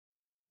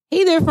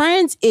Hey there,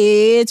 friends.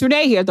 It's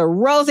Renee here at the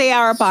Rose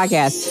Hour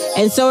Podcast.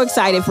 And so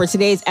excited for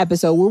today's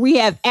episode where we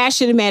have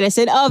Ashton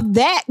Madison of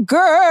That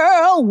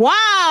Girl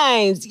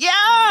Wines.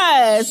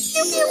 Yes.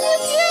 Pew, pew,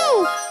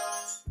 pew,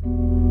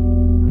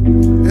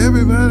 pew.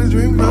 Everybody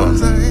drink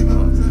rose.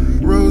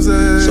 Rose.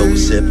 So we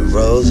sipping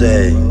rose.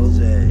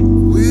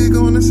 We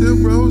gonna sip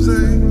rose.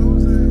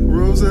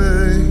 Rose.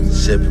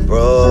 Sipping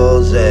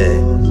rose.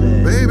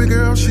 Baby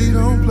girl, she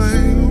don't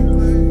play.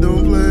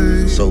 Don't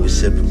play. So we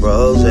sipping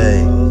rose.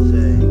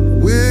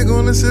 We're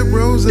gonna sip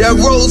rose. That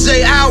Rose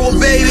Hour,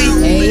 baby.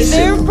 Hey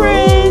there,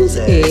 friends.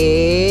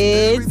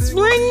 It's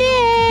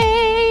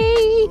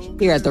Renee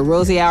here at the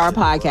Rose Hour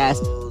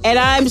Podcast. And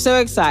I'm so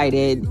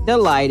excited,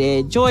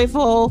 delighted,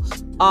 joyful,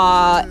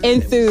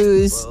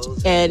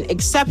 enthused, and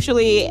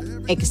exceptionally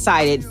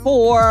excited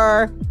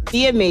for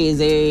the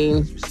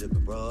amazing...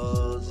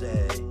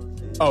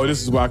 Oh,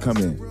 this is where I come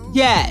in.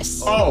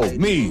 Yes. Oh,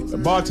 me,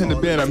 bartender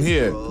Ben, I'm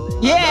here.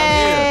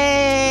 Yay!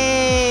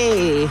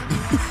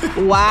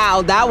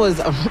 Wow, that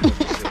was...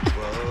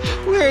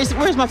 Where's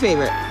my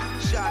favorite?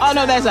 Oh,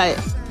 no, that's not it.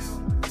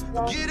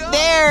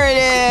 There it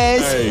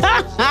is. Hey.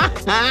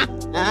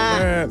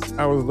 Man,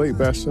 I was late,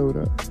 but I showed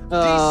up.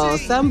 Oh,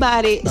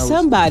 somebody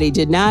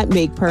did not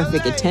make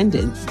perfect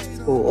attendance at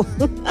school.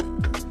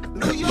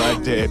 My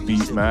dad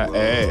beat my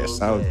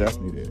ass. I was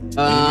definitely there. He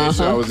made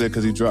sure I was there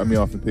because he dropped me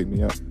off and picked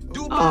me up.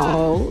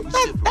 Oh,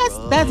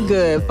 that's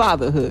good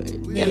fatherhood,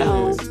 you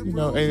know. You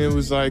know, and it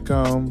was like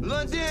I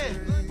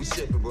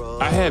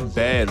had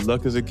bad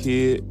luck as a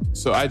kid,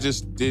 so I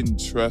just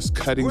didn't trust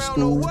cutting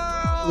school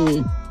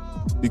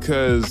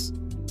because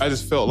I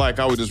just felt like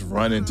I would just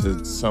run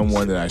into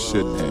someone that I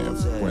shouldn't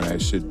have when I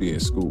should be in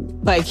school.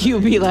 Like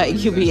you'll be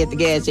at the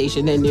gas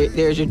station and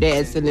there's your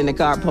dad sitting in the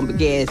car pumping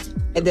gas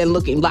and then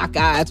looking lock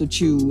eyes with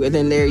you, and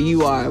then there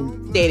you are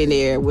standing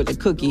there with a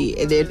cookie,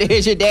 and then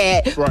there's your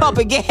dad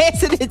pumping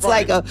gas, and it's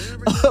like a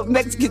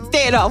Mexican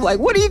standoff. Like,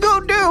 what are you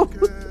gonna do?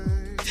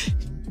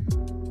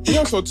 You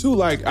know, so too,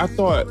 like I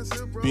thought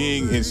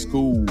being in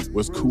school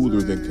was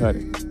cooler than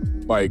cutting.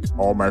 Like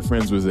all my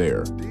friends was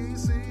there.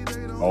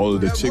 All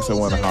of the chicks I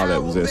want to holler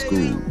at was at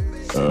school.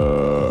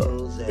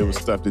 There was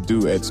stuff to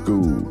do at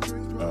school.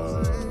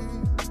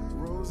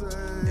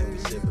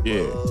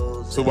 Yeah.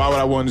 So why would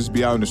I want to just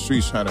be out in the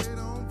streets trying to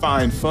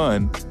find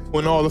fun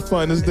when all the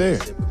fun is there?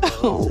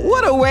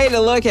 What a way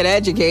to look at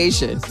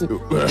education.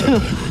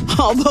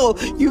 Although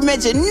you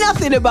mentioned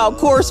nothing about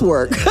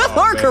coursework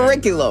or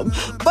curriculum,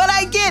 but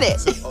I get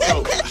it.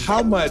 So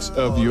how much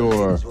of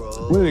your,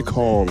 what do they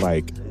call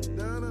like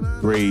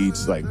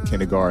grades, like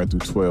kindergarten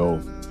through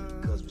 12?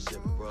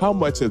 How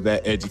much of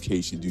that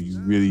education do you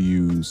really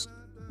use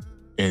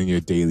in your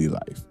daily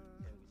life?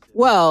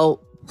 Well,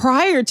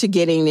 prior to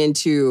getting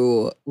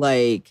into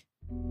like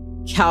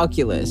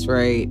calculus,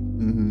 right?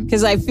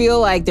 Because I feel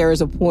like there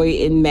is a point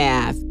in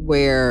math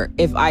where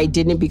if I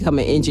didn't become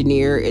an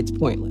engineer, it's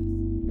pointless,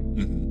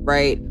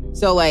 right?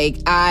 So like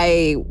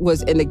I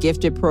was in the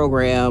gifted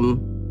program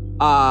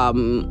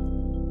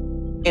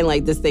in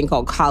like this thing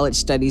called college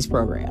studies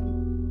program.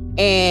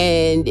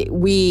 And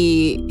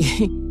we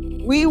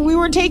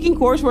were taking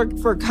coursework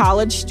for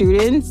college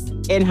students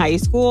in high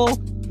school,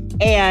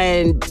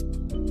 and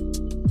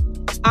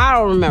I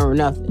don't remember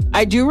nothing.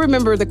 I do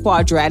remember the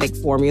quadratic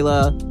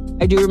formula.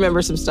 I do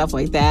remember some stuff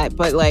like that,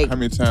 but like... How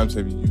many times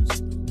have you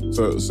used it?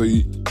 So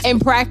you... In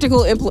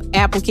practical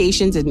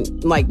applications in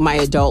like my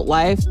adult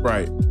life.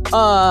 Right.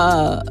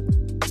 I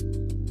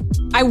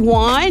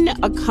won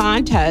a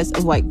contest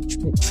of like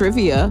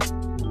trivia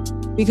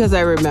because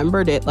I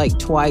remembered it like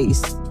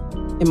twice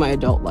in my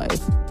adult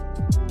life.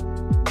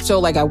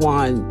 So like I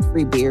won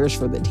free beers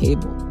for the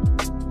table.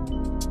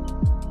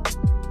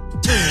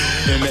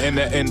 And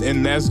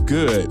that's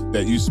good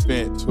that you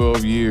spent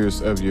 12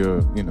 years of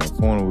your,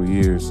 formative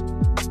years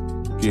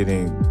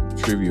getting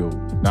trivial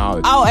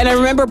knowledge. Oh, and I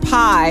remember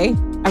pi.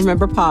 Right,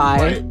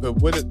 but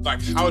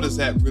how does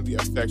that really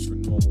affect your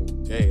normal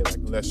day? Like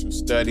unless you're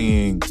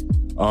studying,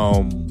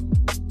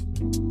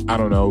 I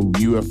don't know,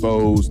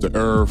 UFOs, the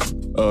Earth,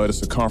 the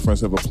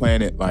circumference of a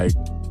planet, like.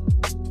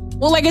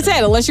 Well, like I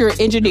said, unless you're an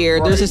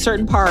engineer, there's a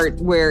certain part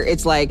where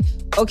it's like,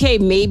 okay,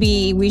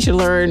 maybe we should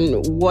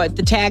learn what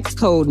the tax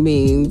code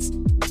means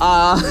in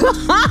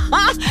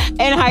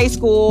high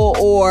school,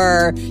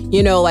 or,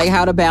 like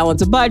how to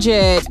balance a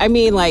budget. I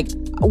mean, like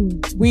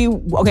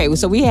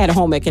so we had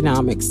home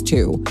economics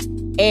too.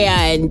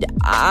 And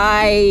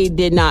I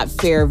did not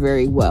fare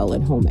very well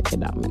in home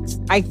economics.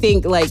 I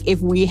think like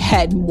if we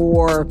had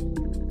more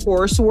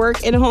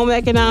coursework in home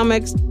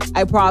economics,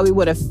 I probably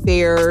would have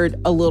fared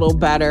a little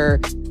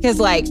better. Because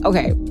like,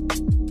 okay,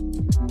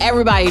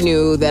 everybody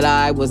knew that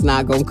I was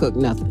not going to cook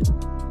nothing.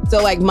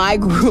 So like my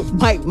group,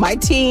 my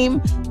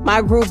team,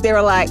 my group, they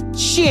were like,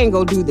 she ain't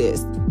going to do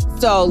this.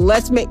 So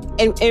let's make,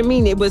 and I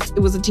mean, it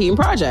was a team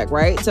project,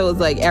 right? So it's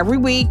like every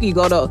week you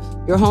go to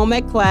your home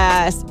ec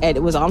class, and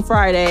it was on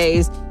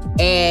Fridays.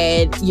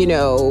 And,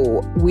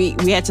 we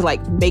had to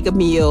like make a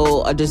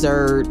meal, a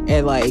dessert,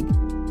 and like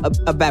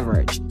a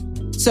beverage.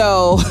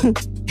 So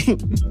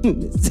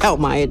that's how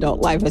my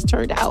adult life has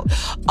turned out.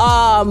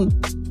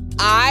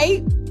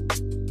 I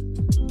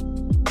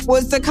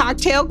was the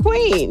cocktail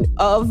queen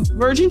of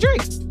virgin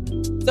drinks.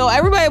 So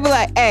everybody would be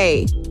like,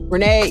 hey,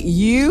 Renee,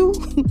 you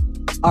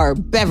are a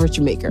beverage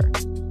maker.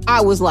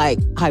 I was like,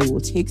 I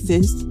will take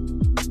this.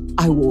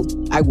 I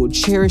will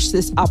cherish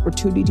this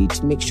opportunity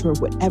to make sure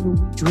whatever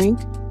we drink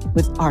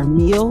with our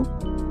meal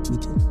be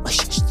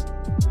delicious.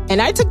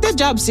 And I took that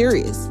job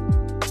serious.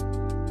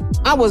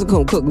 I wasn't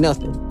gonna cook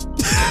nothing.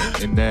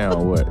 And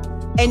now what?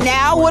 And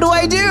now what do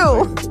I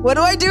do? What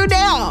do I do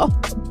now?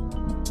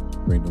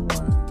 Bring the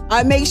wine.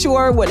 I make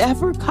sure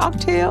whatever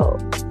cocktail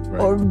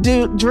or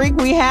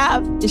drink we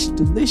have is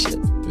delicious.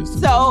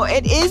 So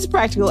it is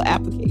practical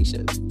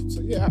application.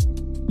 So yeah,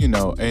 you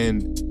know,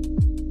 and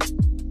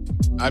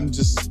I'm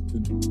just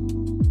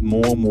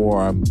more and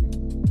more I'm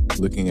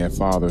looking at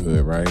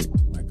fatherhood, right?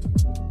 Like,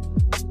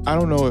 I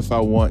don't know if I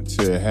want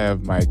to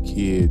have my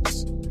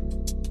kids.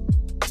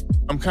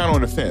 I'm kind of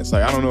on the fence.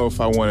 Like, I don't know if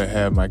I want to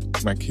have my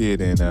kid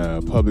in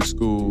public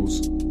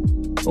schools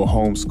or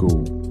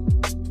homeschool.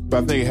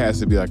 But I think it has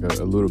to be like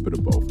a little bit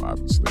of both,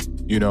 obviously.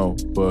 You know,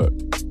 but,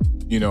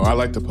 you know, I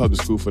like the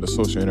public school for the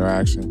social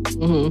interaction.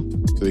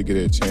 Mm-hmm. So they get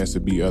a chance to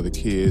be other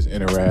kids,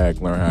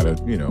 interact, learn how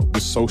to, you know,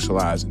 just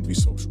socialize and be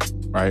social,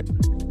 right?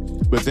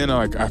 But then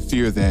I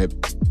fear that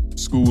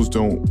schools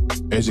don't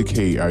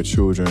educate our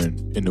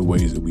children in the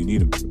ways that we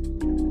need them to.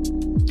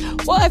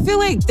 Well, I feel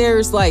like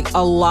there's like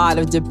a lot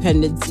of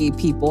dependency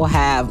people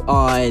have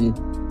on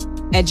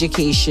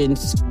education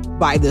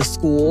by the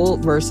school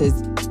versus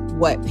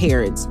what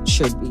parents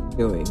should be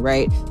doing,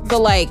 right?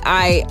 So like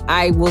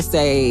I will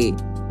say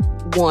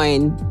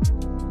one,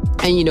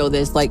 and you know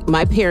this, like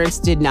my parents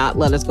did not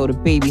let us go to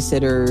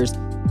babysitters.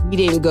 We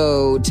didn't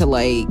go to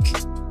like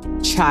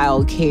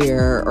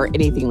childcare or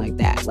anything like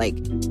that. Like,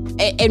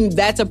 and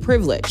that's a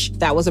privilege.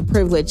 That was a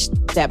privilege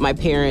that my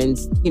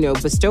parents, you know,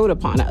 bestowed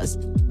upon us.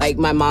 Like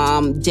my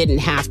mom didn't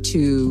have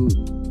to,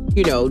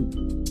 you know,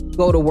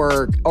 go to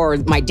work, or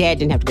my dad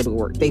didn't have to go to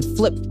work. They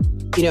flipped,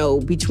 you know,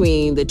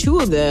 between the two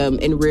of them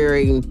in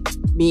rearing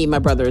me, my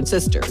brother and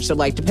sister. So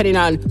like depending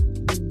on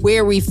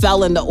where we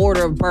fell in the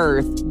order of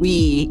birth,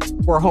 we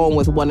were home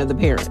with one of the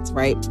parents,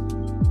 right?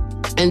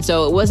 And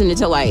so it wasn't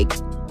until like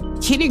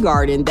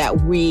kindergarten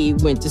that we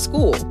went to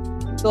school.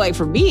 So like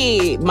for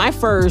me, my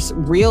first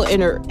real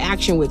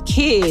interaction with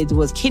kids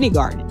was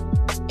kindergarten.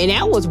 And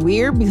that was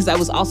weird because I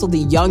was also the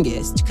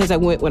youngest, because I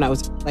went when I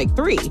was like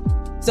 3.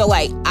 So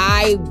like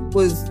I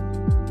was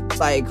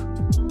like,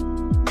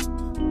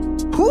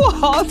 who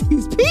are all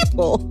these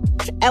people?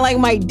 And like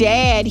my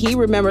dad, he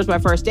remembers my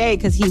first day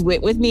because he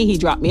went with me, he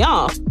dropped me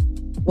off.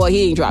 Well,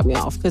 he didn't drop me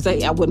off because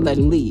I wouldn't let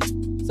him leave.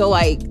 So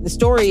like the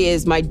story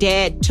is my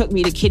dad took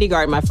me to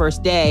kindergarten my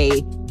first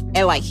day,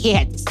 and like he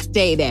had to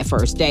stay that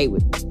first day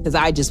with me because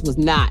I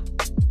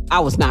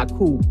was not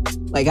cool.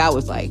 Like I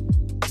was like,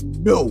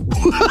 no.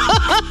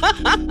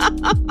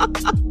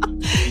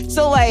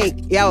 So like,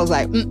 yeah, I was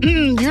like,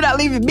 you're not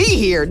leaving me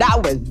here,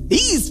 not with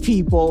these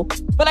people.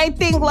 But I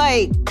think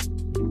like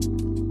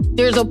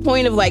there's a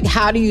point of like,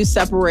 how do you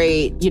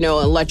separate, you know,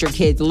 and let your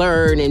kids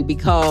learn and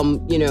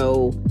become, you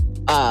know,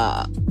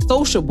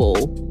 sociable,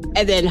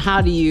 and then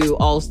how do you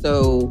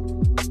also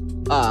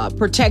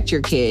protect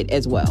your kid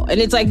as well?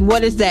 And it's like,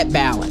 what is that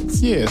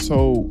balance? Yeah,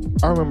 so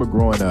I remember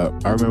growing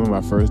up, I remember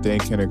my first day in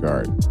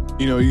kindergarten.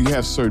 You know, you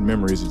have certain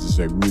memories that just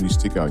like really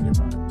stick out in your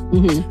mind.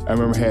 Mm-hmm. I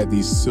remember I had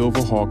these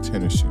Silverhawk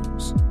tennis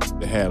shoes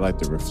that had like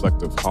the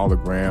reflective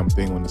hologram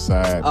thing on the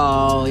side.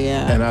 Oh,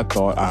 yeah. And I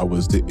thought I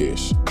was the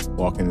ish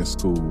walking to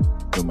school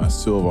with my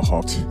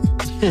Silverhawk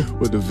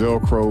with the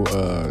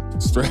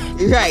Velcro strap.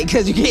 Right,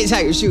 because you can't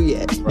tie your shoe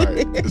yet.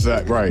 Right,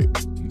 exactly.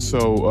 Right.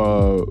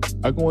 So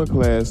I go in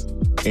class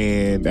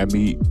and I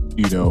meet,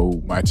 you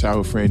know, my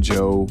childhood friend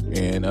Joe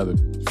and other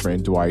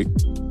friend Dwight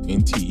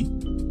and T.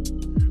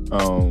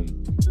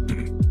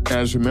 And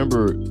I just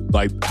remember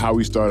like how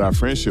we started our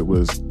friendship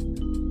was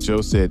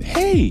Joe said,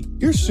 "Hey,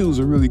 your shoes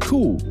are really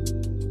cool."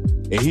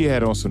 And he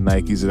had on some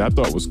Nikes that I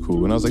thought was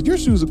cool. And I was like, "Your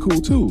shoes are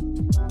cool too.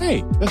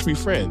 Hey, let's be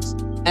friends."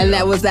 And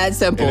that was that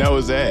simple. And that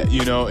was that,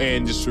 you know,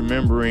 and just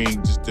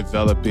remembering, just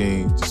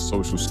developing just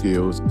social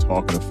skills and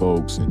talking to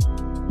folks and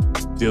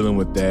dealing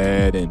with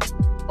that. And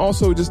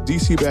also just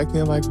DC back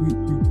then, like we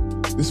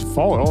just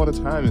fought all the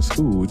time in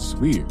school. It's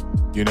weird,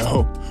 you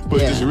know, but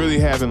just really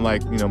having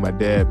like, you know, my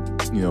dad,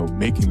 you know,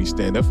 making me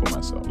stand up for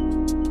myself,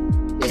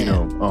 you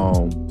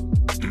know,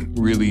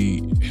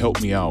 really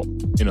helped me out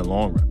in the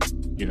long run.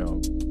 You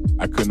know,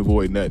 I couldn't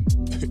avoid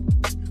nothing.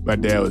 My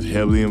dad was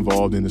heavily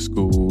involved in the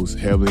schools,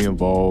 heavily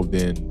involved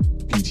in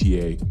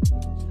PTA,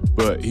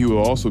 but he would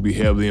also be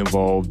heavily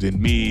involved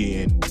in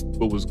me and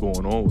what was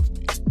going on with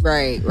me.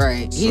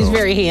 Right. He's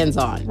very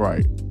hands-on.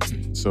 Right.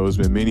 So it's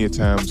been many a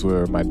times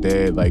where my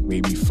dad like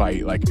made me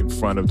fight like in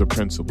front of the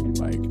principal.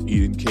 Like he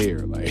didn't care.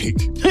 Like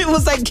it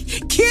was like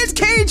kids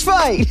cage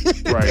fight.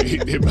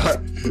 Right. And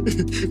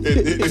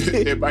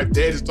my dad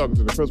is talking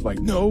to the principal like,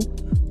 no,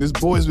 this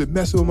boy's been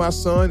messing with my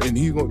son, and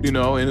he's going, you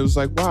know, and it was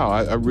like, wow,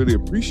 I really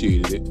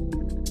appreciated it.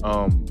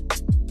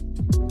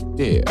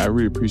 yeah, I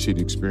really appreciate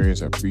the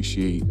experience. I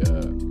appreciate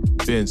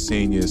Ben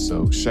Senior.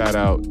 So shout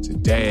out to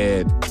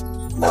Dad.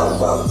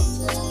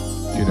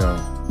 You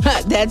know.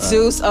 That's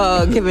Zeus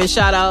giving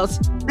shout outs.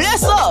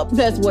 Bless up.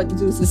 That's what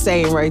Zeus is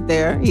saying right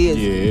there. He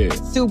is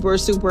super.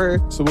 So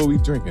what we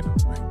drinking on,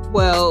 man?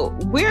 Well,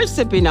 we're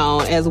sipping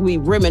on, as we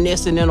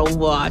reminiscing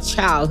over our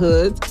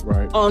childhoods,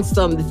 Right. on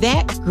some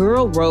That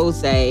Girl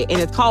Rosé,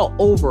 and it's called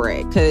Over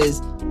It,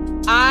 because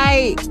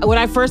when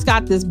I first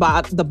got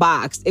the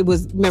box, it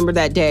was, remember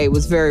that day, it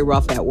was very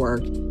rough at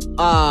work.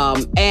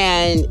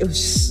 And it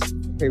was just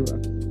very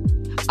rough.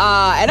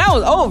 And I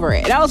was over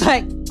it. And I was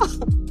like,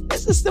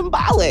 this is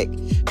symbolic.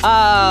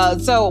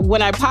 So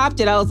when I popped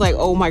it, I was like,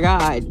 oh my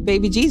God,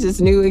 baby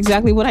Jesus knew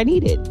exactly what I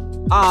needed.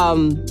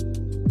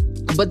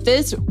 But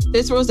this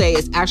rosé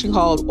is actually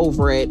called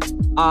Over It.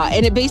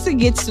 And it basically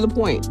gets to the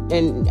point.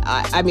 And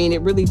I mean,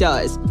 it really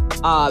does.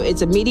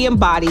 It's a medium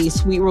body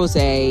sweet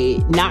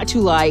rosé, not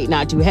too light,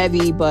 not too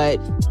heavy, but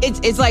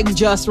it's like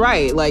just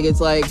right. Like it's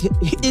like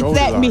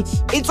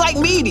it's like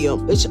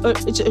medium. It's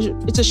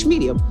a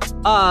schmedium.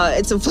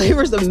 It's some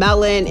flavors of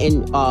melon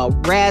and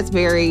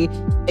raspberry.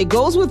 It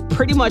goes with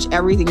pretty much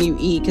everything you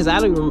eat, because I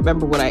don't even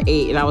remember what I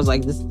ate, and I was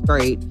like, this is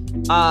great.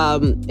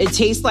 It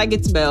tastes like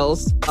it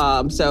smells,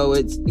 so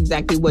it's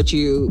exactly what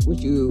you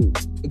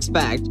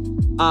expect.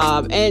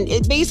 And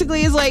it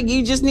basically is like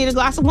you just need a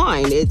glass of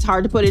wine. It's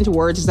hard to put into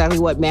words exactly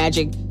what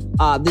magic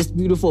this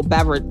beautiful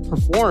beverage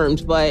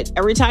performed, but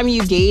every time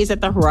you gaze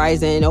at the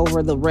horizon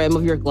over the rim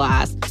of your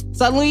glass,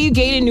 suddenly you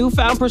gain a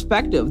newfound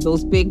perspective.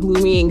 Those big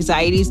gloomy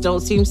anxieties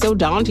don't seem so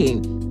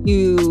daunting.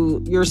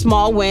 Your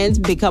small wins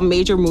become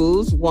major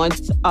moves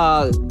once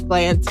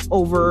glance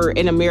over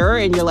in a mirror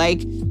and you're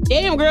like,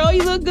 damn girl,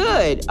 you look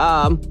good.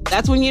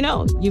 That's when you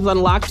know you've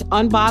unlocked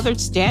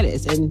unbothered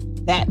status, and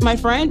that, my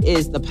friend,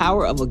 is the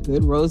power of a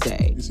good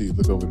rosé. You see, you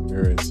look over the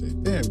mirror and say,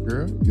 damn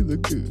girl, you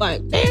look good.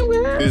 Like, damn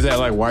girl. Is that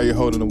like while you're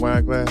holding the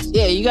wine glass?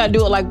 Yeah, you gotta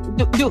do it like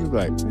do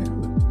Like,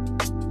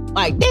 damn,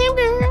 like, damn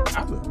girl.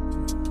 I look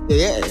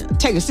Yeah,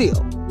 take a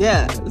seal.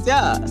 Yeah.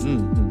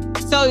 Mm-hmm.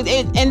 So,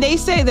 and they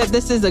say that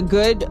this is a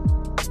good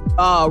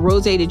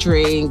rosé to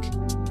drink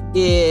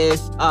if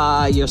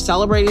you're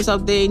celebrating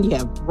something, you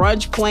have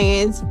brunch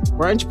plans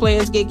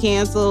get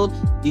canceled,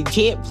 you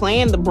can't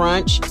plan the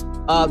brunch,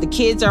 the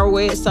kids are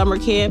away at summer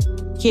camp,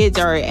 kids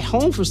are at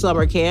home for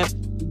summer camp,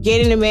 you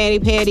get in a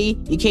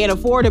mani-pedi, you can't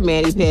afford a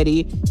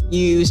mani-pedi,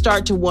 you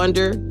start to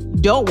wonder,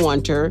 don't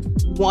want her,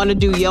 want to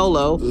do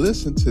YOLO.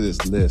 Listen to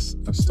this list.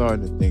 I'm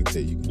starting to think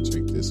that you can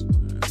drink this wine.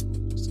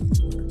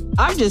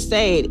 I'm just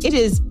saying, it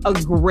is a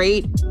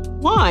great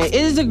wine. It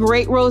is a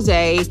great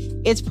rosé.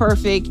 It's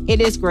perfect.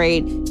 It is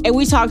great. And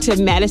we talked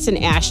to Madison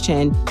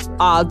Ashton.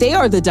 They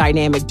are the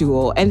dynamic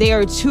duo, and they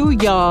are too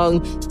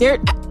young.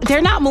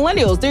 They're not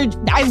millennials.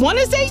 I want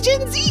to say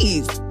Gen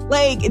Zs.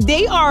 Like,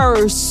 they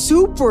are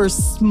super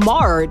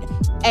smart,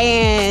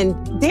 and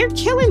they're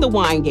killing the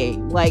wine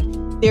game. Like,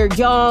 they're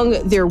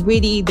young, they're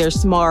witty, they're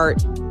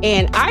smart,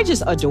 and I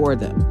just adore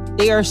them.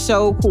 They are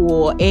so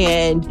cool,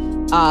 and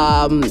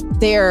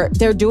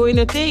they're doing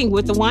a thing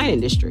with the wine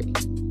industry.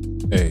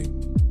 Hey,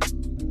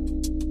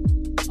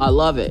 I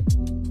love it.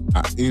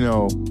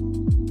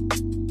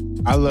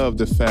 I love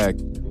the fact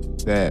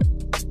that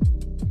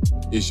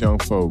it's young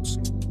folks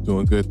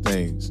doing good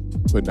things,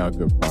 putting out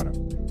good product.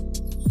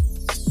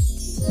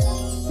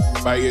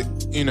 Like,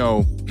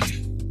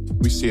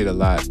 we see it a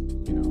lot,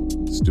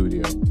 in the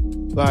studio.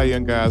 A lot of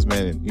young guys,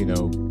 man,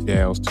 and,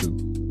 gals too,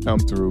 come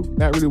through,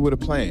 not really with a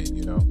plan,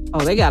 Oh,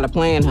 they got a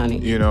plan, honey.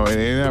 And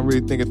they're not really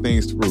thinking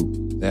things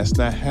through. That's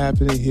not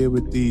happening here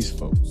with these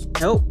folks.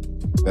 Nope.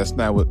 That's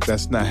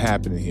not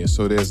happening here.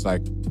 So there's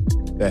like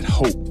that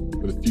hope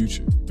for the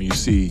future when you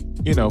see,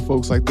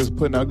 folks like this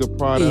putting out good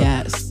product,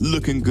 yes,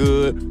 looking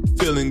good,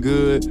 feeling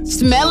good,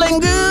 smelling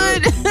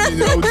good,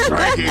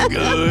 drinking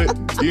good,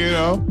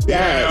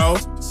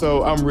 Yes.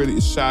 So I'm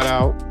really shout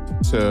out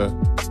to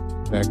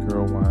That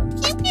Girl Wine.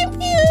 Pew, pew,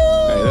 pew.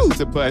 Hey, let's hit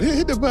the button.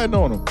 Hit the button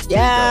on them.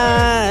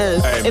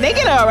 Yes. Hey, and they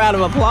get a round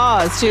of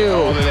applause too.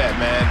 All of that,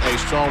 man. Hey,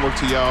 strong work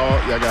to y'all.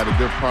 Y'all got a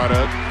good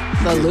product.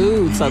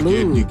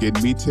 Salute. You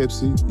getting me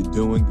tipsy. You're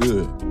doing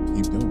good.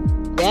 Keep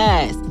doing it.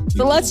 Yes.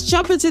 So let's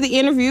jump into the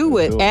interview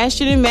with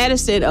Ashton and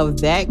Madison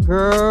of That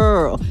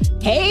Girl.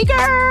 Hey,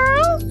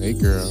 girl. Hey,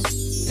 girl.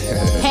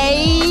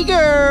 Hey,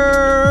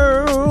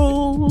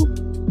 girl.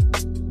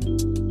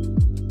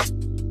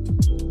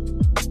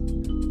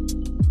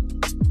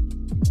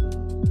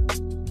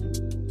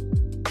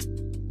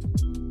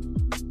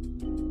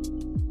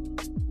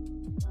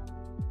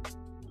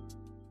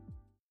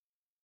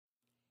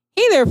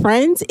 Hey there,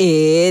 friends.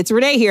 It's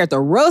Renee here at the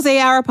Rosé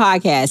Hour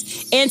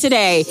Podcast. And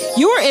today,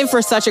 you are in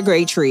for such a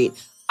great treat.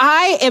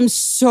 I am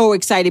so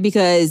excited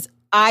because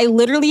I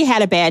literally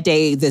had a bad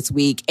day this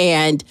week,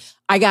 and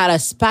I got a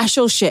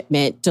special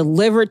shipment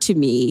delivered to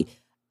me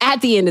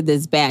at the end of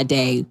this bad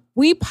day.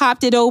 We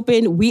popped it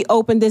open. We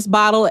opened this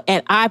bottle,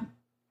 and I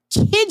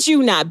kid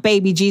you not,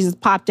 baby Jesus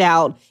popped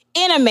out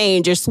in a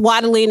manger,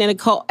 swaddling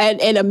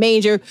in a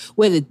manger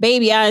with his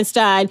baby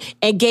Einstein,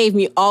 and gave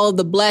me all of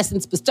the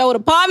blessings bestowed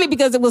upon me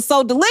because it was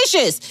so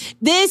delicious.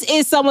 This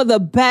is some of the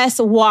best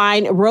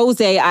wine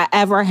rosé I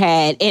ever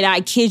had, and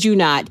I kid you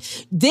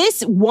not.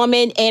 This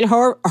woman and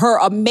her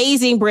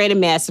amazing brand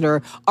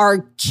ambassador are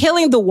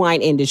killing the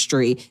wine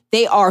industry.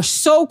 They are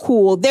so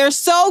cool. They're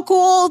so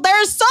cool.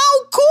 They're so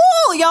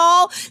cool,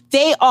 y'all.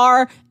 They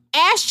are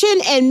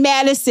Ashton and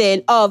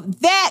Madison of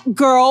That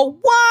Girl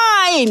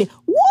Wine.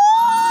 Woo!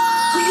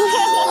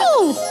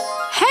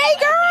 Hey,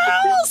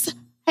 girls.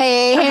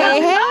 Hey,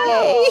 hey,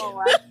 hey.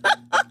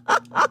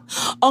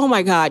 Oh,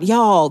 my God.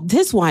 Y'all,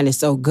 this wine is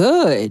so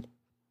good.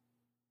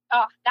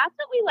 Oh, that's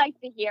what we like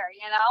to hear,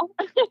 you know?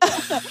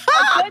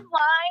 A good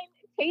wine,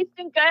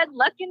 tasting good,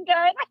 looking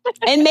good.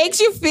 It makes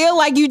you feel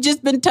like you've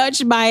just been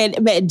touched by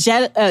an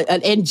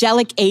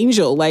angelic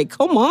angel. Like,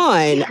 come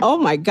on. Oh,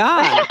 my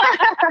God.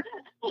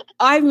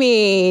 I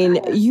mean,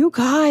 you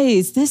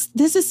guys, this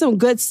is some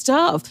good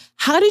stuff.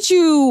 How did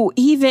you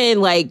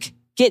even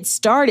get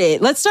started?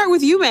 Let's start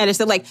with you,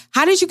 Madison.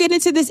 How did you get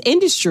into this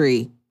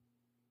industry?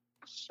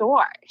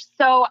 Sure.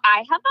 So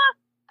I have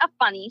a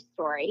funny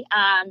story.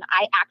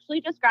 I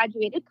actually just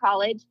graduated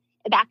college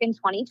back in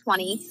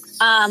 2020.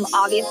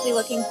 Obviously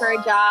looking for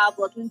a job,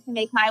 looking to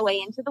make my way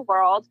into the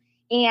world.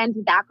 And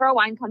That Girl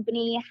Wine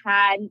Company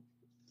had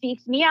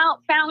seeked me out,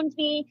 found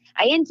me,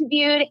 I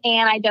interviewed,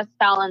 and I just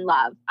fell in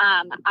love.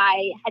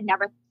 I had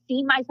never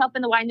seen myself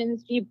in the wine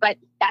industry, but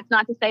that's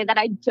not to say that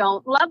I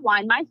don't love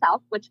wine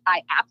myself, which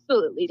I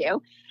absolutely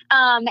do.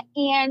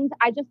 And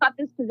I just thought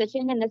this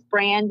position and this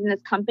brand and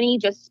this company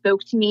just spoke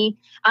to me,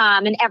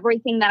 and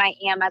everything that I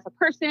am as a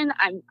person.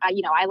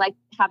 I like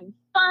having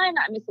fun.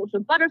 I'm a social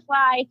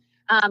butterfly.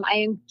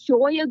 I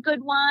enjoy a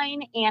good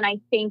wine. And I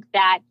think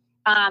that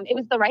it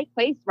was the right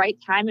place, right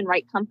time, and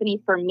right company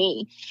for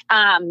me.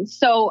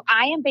 So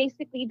I am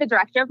basically the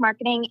director of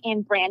marketing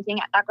and branding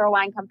at That Girl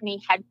Wine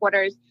Company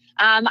headquarters.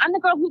 I'm the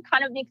girl who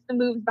kind of makes the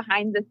moves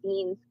behind the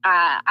scenes.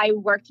 I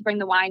work to bring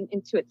the wine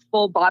into its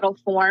full bottle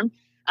form,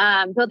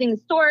 building the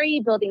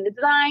story, building the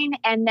design,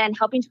 and then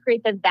helping to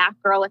create the That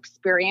Girl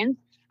experience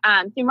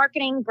through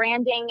marketing,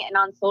 branding, and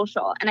on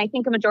social. And I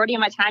think a majority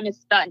of my time is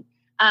spent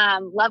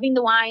loving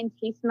the wine,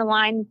 tasting the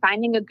wine,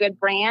 finding a good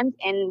brand,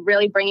 and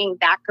really bringing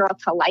That Girl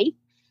to life.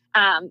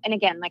 And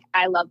again,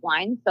 I love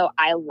wine, so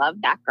I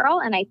love That Girl.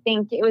 And I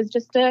think it was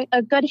just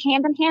a good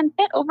hand-in-hand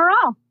fit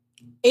overall.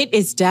 It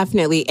is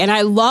definitely. And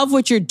I love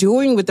what you're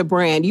doing with the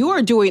brand. You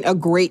are doing a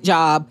great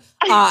job.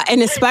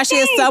 And especially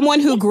as someone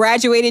who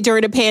graduated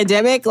during the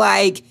pandemic,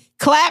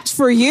 claps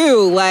for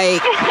you. We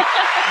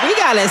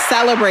got to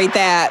celebrate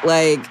that.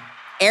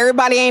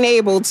 Everybody ain't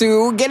able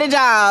to get a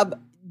job,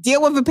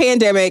 deal with a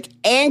pandemic,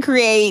 and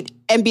create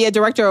and be a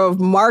director of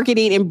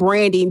marketing and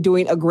branding,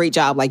 doing a great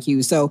job like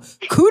you. So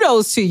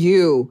kudos to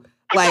you.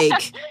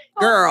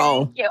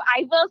 Girl. Thank you.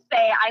 I will say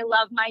I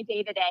love my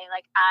day-to-day.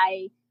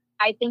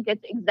 I think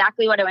it's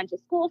exactly what I went to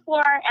school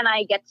for, and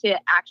I get to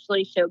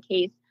actually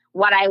showcase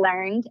what I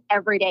learned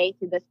every day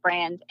through this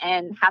brand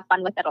and have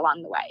fun with it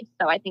along the way.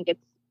 So I think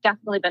it's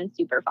definitely been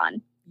super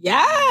fun.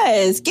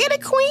 Yes. Get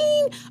it,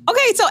 queen.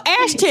 Okay. So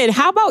Ashton,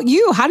 how about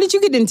you? How did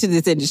you get into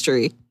this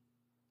industry?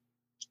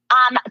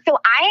 So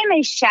I am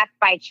a chef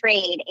by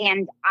trade,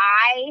 and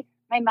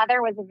my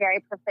mother was a very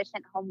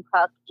proficient home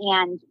cook,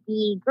 and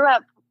we grew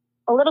up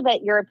a little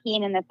bit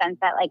European in the sense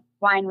that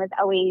wine was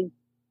always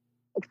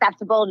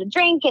acceptable to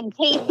drink and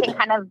taste and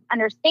kind of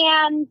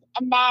understand.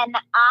 And then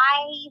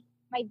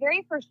my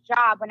very first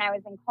job when I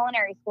was in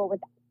culinary school was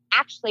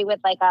actually with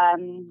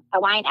a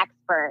wine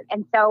expert.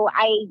 And so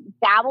I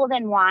dabbled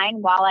in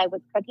wine while I was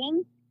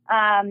cooking.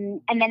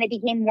 And then it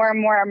became more and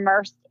more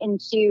immersed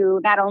into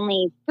not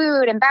only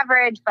food and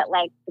beverage, but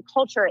the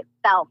culture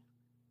itself.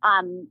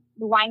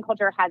 The wine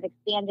culture has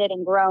expanded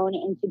and grown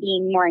into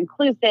being more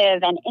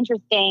inclusive and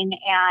interesting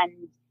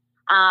and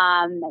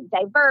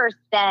diverse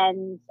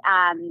and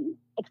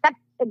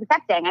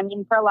accepting. I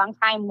mean, for a long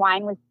time,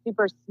 wine was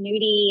super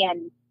snooty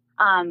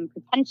and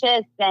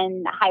pretentious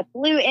and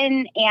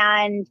highfalutin.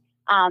 And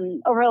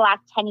over the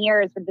last 10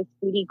 years with this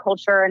foodie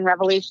culture and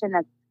revolution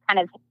that's kind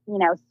of,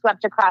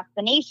 swept across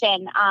the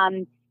nation,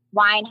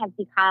 wine has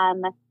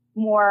become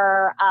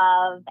more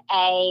of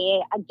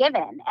a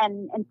given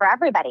and for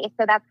everybody.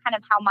 So that's kind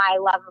of how my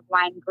love of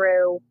wine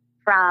grew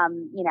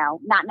from,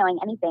 not knowing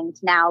anything to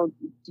now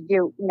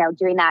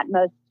doing that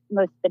most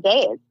of the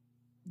days.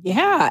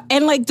 Yeah.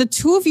 And the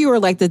two of you are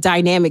the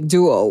dynamic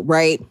duo,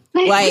 right?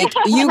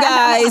 You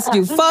guys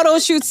do photo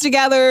shoots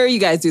together. You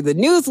guys do the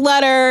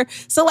newsletter.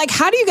 So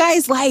how do you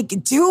guys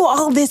do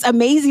all this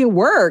amazing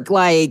work?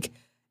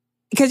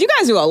 Because you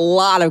guys do a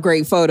lot of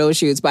great photo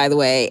shoots, by the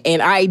way.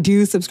 And I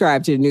do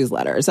subscribe to the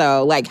newsletter.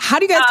 So how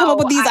do you guys come up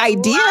with these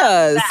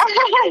ideas?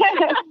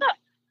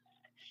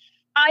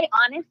 I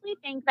honestly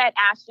think that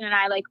Ashton and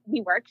I,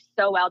 we work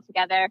so well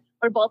together.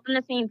 We're both on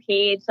the same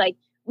page.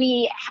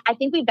 I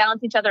think we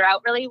balance each other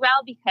out really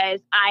well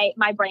because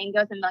my brain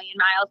goes a million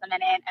miles a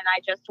minute and I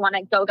just want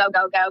to go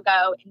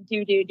and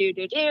do.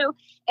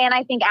 And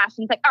I think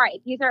Ashton's like, all right,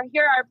 here are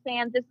our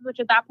plans. This is what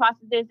your thought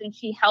process is. And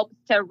she helps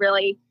to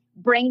really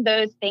bring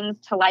those things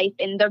to life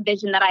in the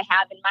vision that I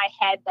have in my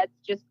head. That's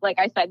just, like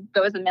I said,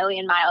 goes a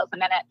million miles a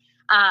minute.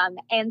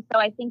 And so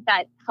I think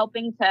that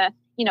helping to,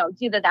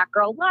 do the That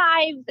Girl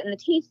Lives and the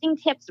tasting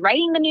tips,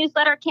 writing the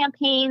newsletter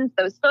campaigns,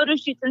 those photo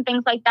shoots and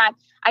things like that.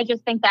 I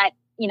just think that,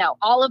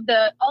 all of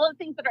the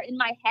things that are in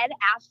my head,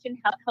 Ashton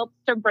helps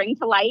to bring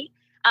to light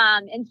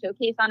and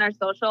showcase on our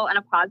social in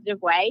a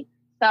positive way.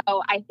 So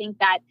I think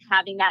that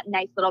having that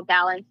nice little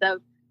balance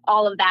of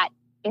all of that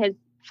has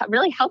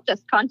really helped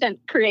us content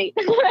create.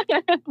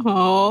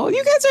 Oh,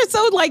 you guys are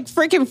so like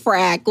freaking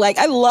frack. Like,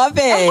 I love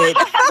it.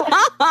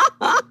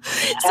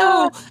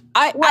 So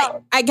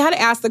I got to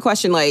ask the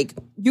question, like,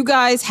 you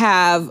guys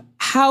have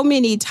how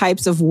many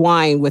types of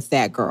wine with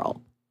That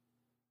Girl?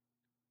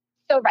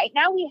 So right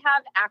now we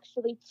have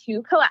actually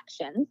 2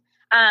 collections.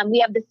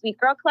 We have the Sweet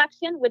Girl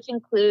collection, which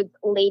includes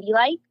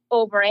Ladylike,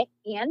 Over It,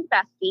 and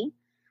Bestie.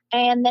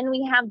 And then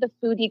we have the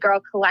Foodie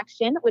Girl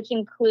collection, which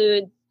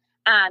includes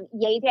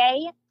Yay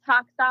Day,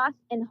 Talk Sauce,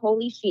 and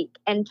Holy Chic.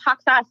 And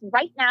Talk Sauce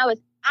right now is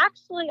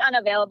actually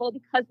unavailable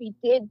because we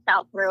did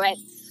sell through it.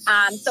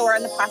 So we're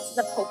in the process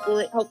of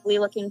hopefully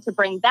looking to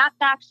bring that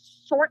back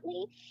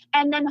shortly.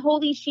 And then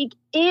Holy Chic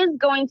is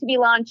going to be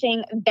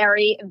launching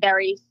very,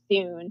 very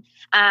soon.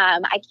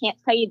 I can't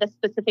tell you the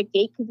specific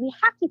date because we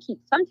have to keep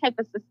some type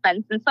of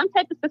suspense and some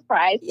type of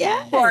surprise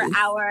for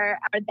our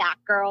That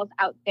Girls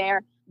out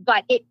there.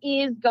 But it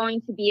is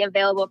going to be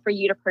available for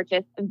you to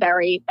purchase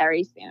very,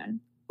 very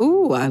soon.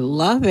 Ooh, I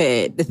love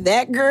it.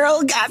 That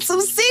girl got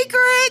some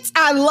secrets.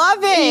 I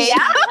love it.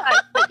 Yeah.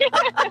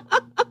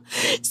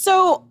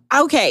 So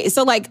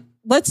like,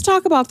 let's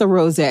talk about the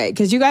rosé,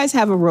 because you guys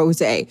have a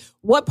rosé.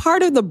 What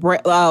part of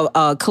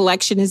the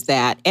collection is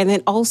that? And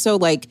then also,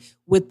 like,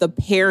 with the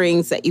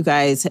pairings that you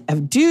guys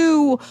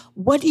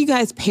what do you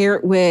guys pair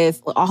it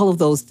with? All of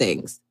those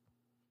things.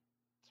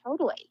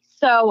 Totally.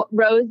 So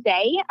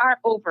rosé, our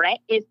Over It,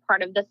 is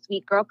part of the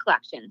Sweet Girl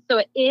collection. So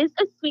it is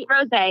a sweet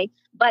rosé,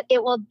 but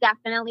it will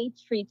definitely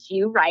treat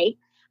you right.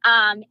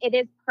 It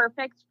is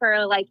perfect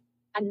for like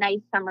a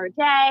nice summer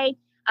day.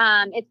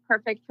 It's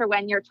perfect for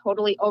when you're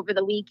totally over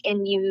the week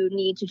and you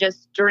need to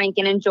just drink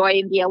and enjoy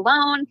and be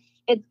alone.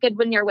 It's good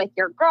when you're with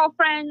your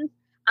girlfriends.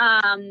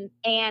 And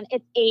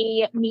it's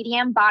a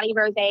medium body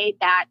rosé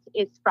that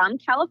is from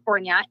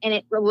California, and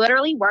it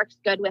literally works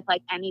good with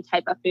like any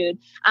type of food.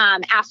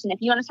 Ashton,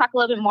 if you want to talk a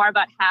little bit more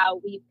about how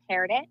we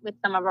paired it with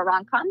some of our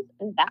rom-coms,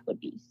 that would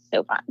be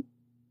so fun.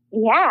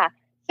 Yeah.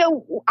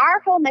 So our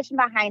whole mission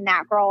behind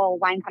That Girl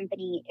Wine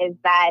Company is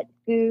that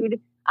food is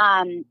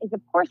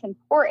of course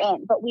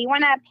important, but we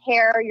want to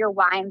pair your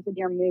wines with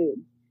your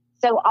mood.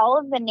 So all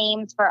of the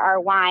names for our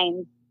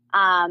wines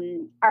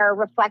are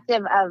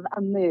reflective of a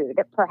mood,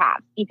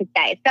 perhaps you could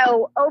say.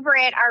 So Over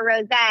It, our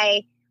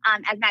rosé,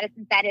 as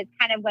Madison said, is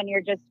kind of when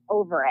you're just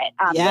over it,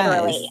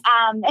 literally.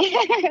 And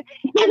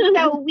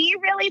so we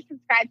really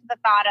subscribe to the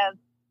thought of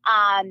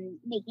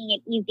making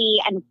it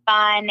easy and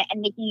fun and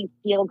making you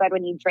feel good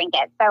when you drink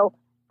it. So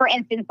for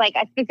instance, like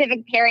a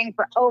specific pairing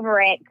for Over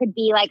It could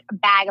be like a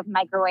bag of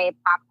microwave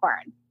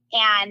popcorn.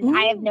 And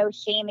I have no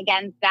shame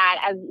against that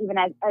as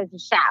a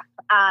chef.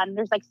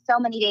 There's like so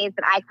many days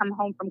that I come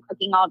home from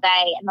cooking all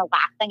day and the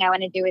last thing I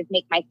want to do is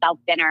make myself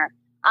dinner.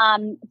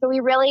 So we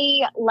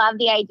really love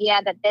the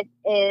idea that this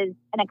is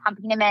an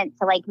accompaniment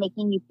to like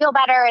making you feel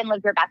better and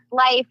live your best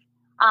life.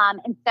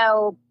 And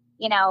so,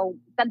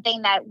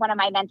 something that one of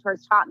my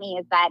mentors taught me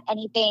is that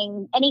any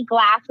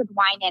glass with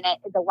wine in it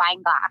is a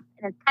wine glass.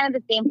 And it's kind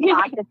of the same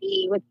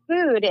philosophy with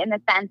food in the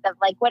sense of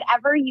like,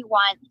 whatever you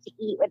want to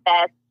eat with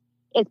this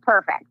is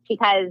perfect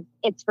because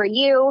it's for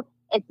you.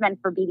 It's meant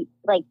for you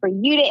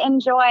to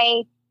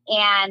enjoy.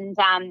 And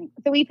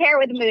so we pair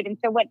with mood. And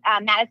so what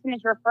Madison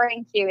is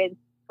referring to is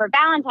for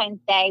Valentine's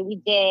Day, we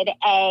did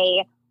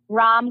a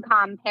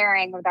rom-com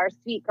pairing with our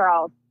Sweet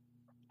Girls.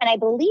 And I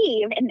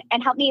believe,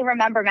 and help me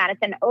remember,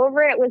 Madison,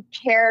 Over It was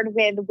paired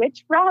with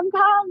which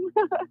rom-com?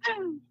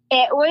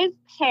 It was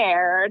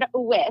paired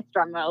with,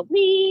 drumroll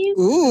please.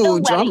 Ooh,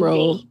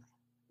 drumroll.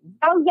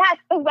 Oh, yes,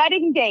 The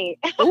Wedding Date.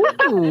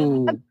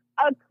 Ooh.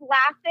 A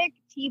classic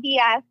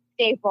TBS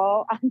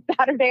staple on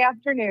Saturday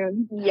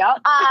afternoons.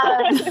 Yep.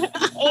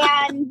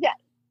 And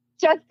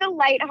just a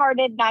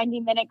lighthearted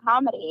 90-minute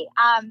comedy.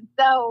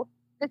 So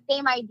the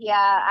same idea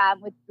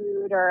with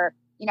food or,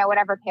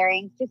 whatever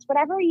pairings, just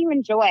whatever you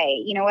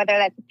enjoy, whether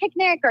that's a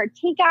picnic or a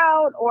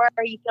takeout, or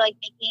you feel like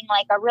making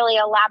like a really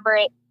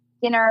elaborate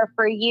dinner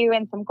for you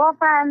and some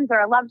girlfriends or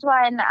a loved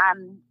one,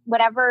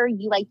 whatever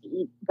you like to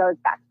eat goes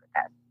best with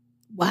this.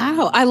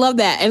 Wow. I love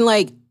that. And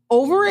like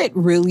Over It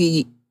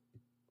really,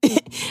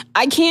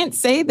 I can't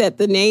say that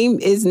the name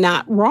is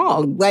not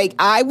wrong. Like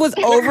I was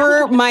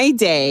over my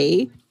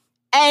day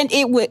and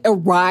it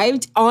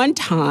arrived on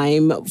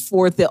time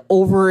for the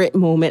Over It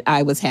moment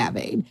I was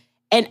having.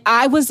 And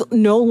I was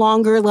no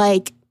longer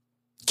like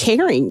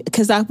caring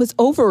because I was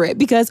over it,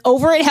 because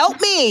over it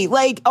helped me.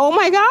 Like, oh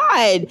my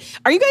God.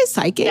 Are you guys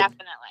psychic?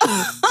 Definitely.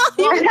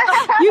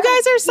 You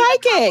guys are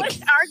psychic.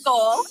 Accomplished our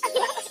goal.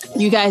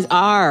 You guys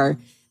are.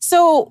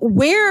 So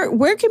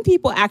where can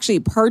people actually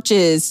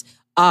purchase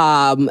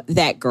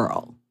That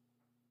Girl?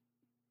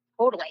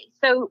 Totally.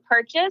 So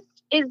purchase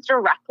is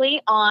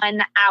directly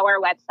on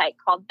our website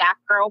called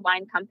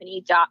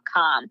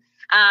thatgirlwinecompany.com.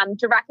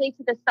 Directly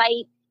to the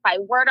site by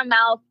word of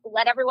mouth,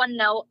 let everyone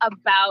know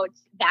about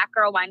That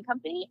Girl Wine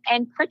Company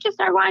and purchase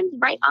our wines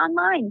right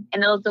online.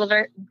 And it'll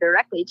deliver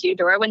directly to your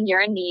door when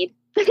you're in need.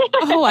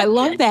 Oh, I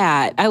love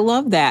that. I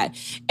love that.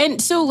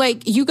 And so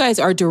like you guys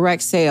are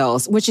direct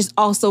sales, which is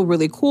also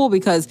really cool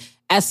because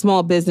as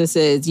small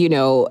businesses, you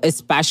know,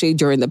 especially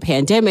during the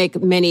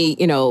pandemic, many,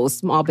 you know,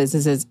 small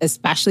businesses,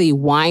 especially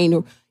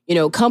wine, you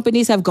know,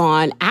 companies have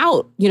gone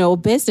out, you know,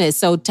 business.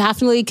 So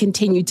definitely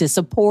continue to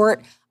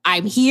support.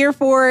 I'm here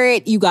for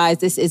it. You guys,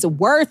 this is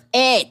worth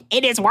it.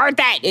 It is worth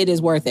it. It is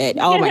worth it.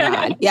 Oh my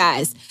God.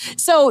 Yes.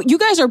 So you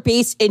guys are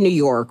based in New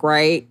York,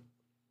 right?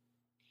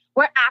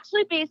 We're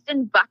actually based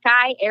in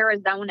Buckeye,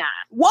 Arizona.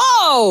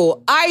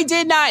 Whoa, I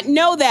did not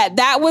know that.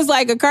 That was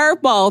like a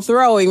curveball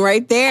throwing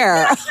right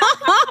there. Yep,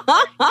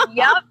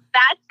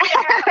 that's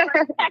where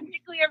we're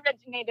technically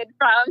originated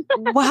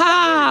from.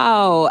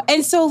 Wow.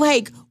 And so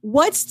like,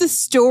 what's the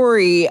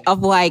story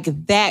of like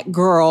That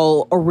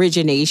Girl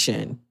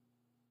origination?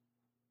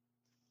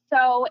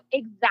 So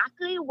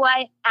exactly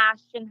what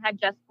Ashton had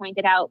just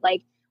pointed out,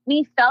 like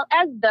we felt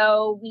as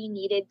though we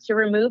needed to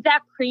remove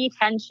that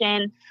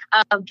pretension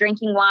of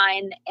drinking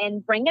wine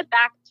and bring it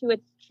back to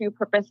its true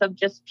purpose of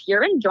just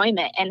pure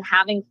enjoyment and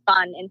having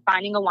fun and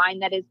finding a wine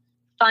that is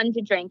fun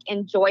to drink,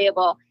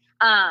 enjoyable.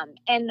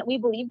 And we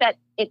believe that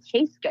it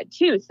tastes good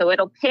too. So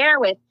it'll pair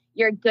with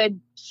your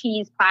good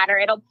cheese platter.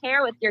 It'll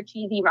pair with your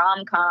cheesy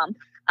rom-com.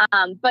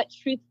 But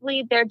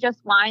truthfully, they're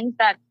just wines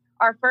that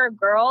are for a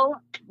girl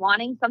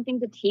wanting something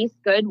to taste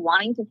good,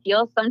 wanting to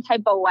feel some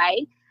type of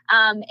way,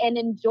 and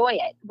enjoy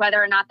it,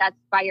 whether or not that's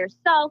by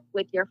yourself,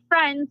 with your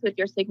friends, with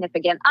your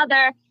significant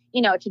other,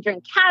 you know, to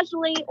drink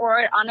casually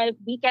or on a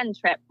weekend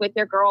trip with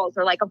your girls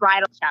or like a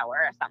bridal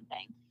shower or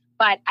something.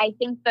 But I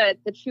think the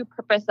true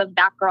purpose of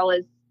That Girl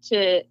is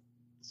to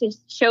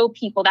show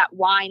people that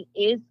wine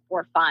is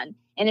for fun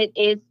and it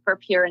is for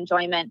pure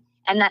enjoyment,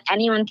 and that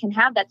anyone can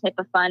have that type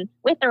of fun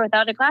with or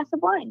without a glass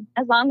of wine,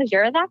 as long as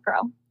you're that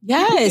girl.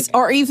 Yes,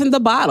 or even the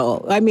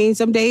bottle. I mean,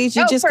 some days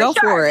you just go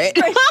for it.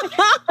 For sure.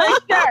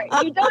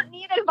 You don't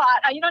need a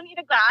bottle. You don't need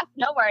a glass.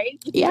 No worries.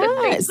 You can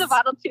drink the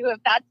bottle too if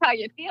that's how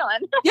you're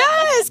feeling.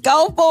 Yes,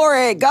 go for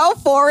it. Go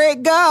for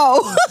it.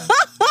 Go.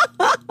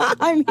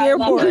 I'm here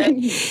for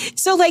it.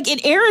 So like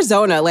in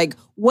Arizona, like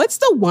what's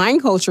the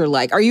wine culture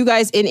like? Are you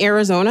guys in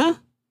Arizona?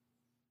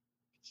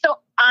 So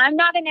I'm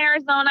not in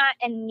Arizona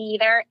and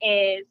neither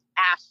is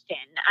Ashton.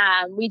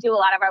 We do a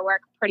lot of our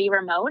work pretty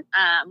remote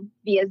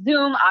via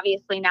Zoom.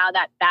 Obviously, now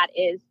that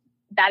is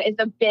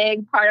a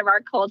big part of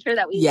our culture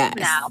that we live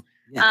now.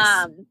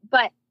 Yes.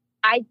 But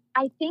I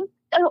think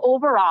that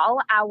overall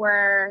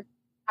our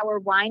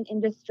wine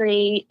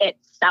industry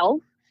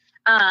itself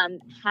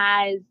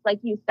has, like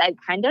you said,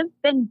 kind of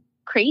been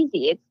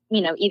crazy. It's,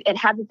 you know, it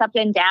has its ups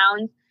and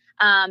downs.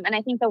 And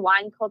I think the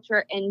wine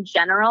culture in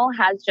general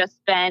has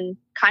just been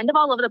kind of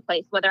all over the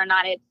place, whether or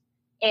not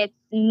it's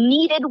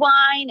needed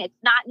wine, it's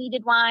not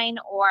needed wine,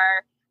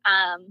 or,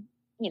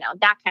 you know,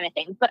 that kind of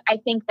thing. But I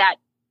think that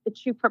the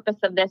true purpose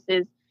of this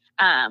is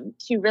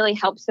to really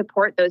help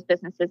support those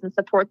businesses and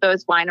support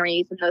those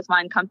wineries and those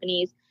wine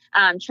companies.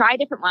 Try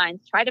different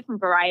wines, try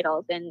different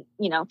varietals, and,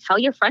 you know, tell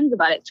your friends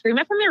about it. Scream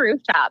it from your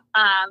rooftop.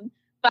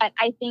 But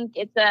I think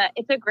it's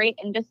a great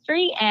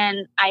industry,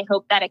 and I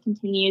hope that it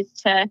continues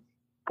to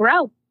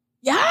grow.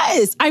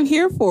 Yes, I'm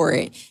here for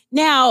it.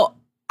 Now,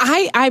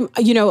 I'm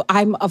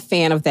a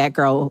fan of That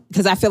Girl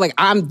because I feel like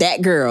I'm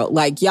that girl.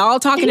 Like y'all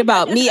talking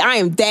about me, I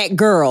am that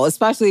girl,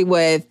 especially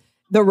with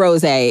the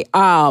rosé.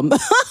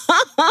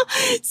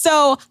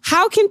 So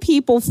how can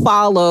people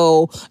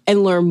follow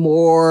and learn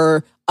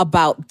more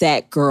about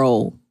That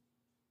Girl?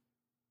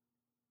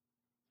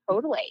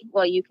 Totally.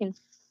 Well, you can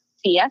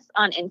see us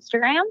on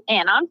Instagram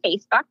and on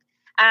Facebook.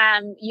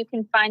 You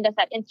can find us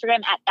at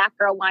Instagram at That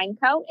Girl Wine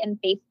Co. and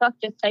Facebook,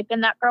 just type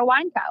in That Girl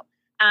Wine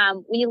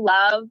Co. We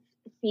love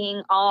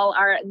seeing all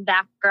our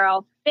That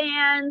Girl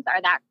fans,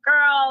 our That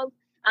Girls.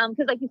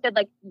 Because like you said,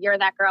 like you're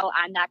that girl,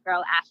 I'm that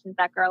girl, Ashton's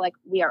that girl, like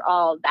we are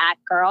all that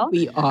girl.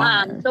 We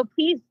are. So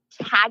please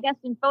tag us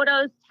in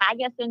photos, tag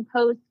us in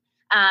posts,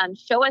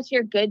 show us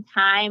your good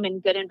time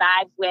and good and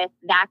vibes with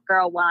That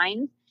Girl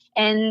wines.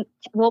 And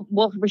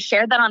we'll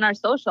share that on our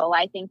social.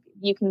 I think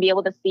you can be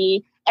able to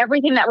see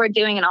everything that we're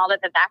doing and all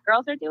that the That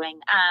Girls are doing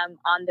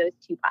on those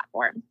two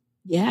platforms.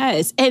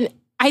 Yes. And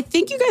I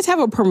think you guys have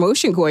a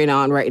promotion going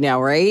on right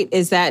now, right?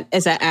 Is that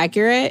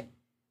accurate?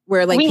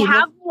 Where like we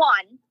have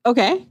one.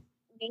 Okay.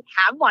 we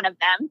have one of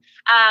them.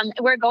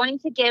 We're going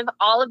to give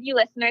all of you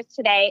listeners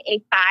today a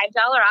 $5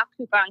 off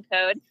coupon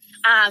code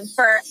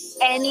for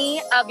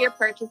any of your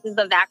purchases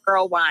of That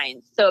Girl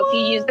wines. So if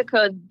you use the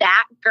code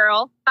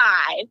ThatGirl5,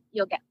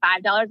 you'll get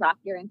 $5 off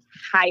your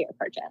entire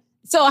purchase.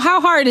 So how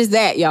hard is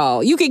that,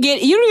 y'all? You don't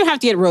even have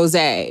to get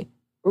rosé.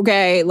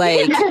 Okay,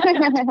 like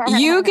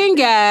you can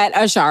get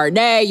a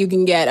Chardonnay, you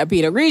can get a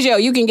Pinot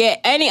Grigio, you can get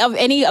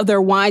any of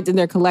their wines in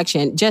their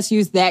collection. Just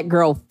use That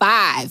Girl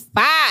 5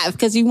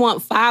 because you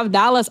want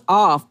 $5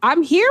 off.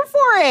 I'm here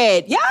for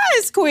it.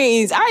 Yes,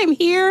 queens, I am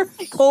here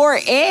for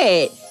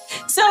it.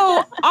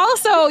 So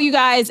also, you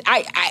guys,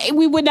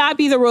 we would not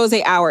be the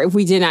Rosé Hour if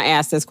we did not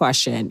ask this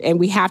question, and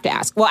we have to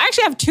ask. Well,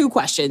 actually, I have two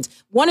questions.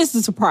 One is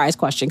the surprise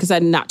question because I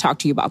did not talk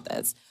to you about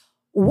this.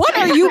 What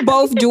are you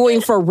both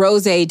doing for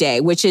Rosé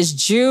Day, which is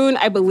June,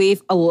 I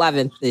believe,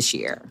 11th this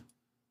year?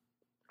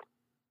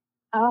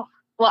 Oh,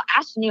 well,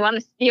 Ashton, you want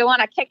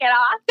to kick it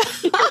off?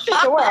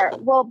 Sure.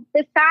 Well,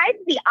 besides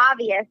the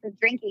obvious of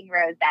drinking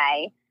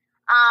rosé,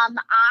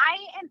 I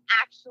am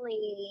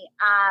actually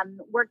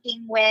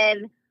working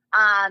with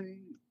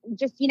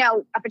just,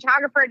 a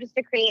photographer just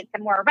to create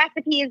some more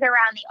recipes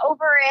around the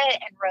Over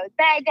It and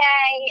Rosé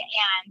Day,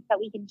 and so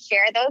we can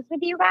share those with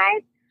you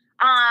guys.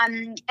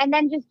 And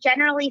then just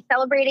generally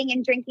celebrating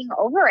and drinking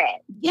over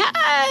it.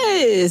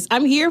 Yes,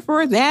 I'm here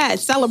for that.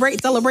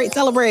 Celebrate.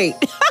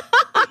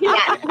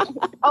 Yes,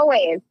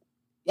 always.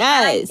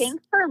 Yes. I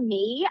think for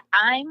me,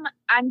 I'm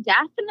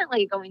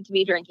definitely going to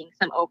be drinking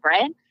some Over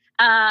It.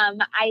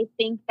 I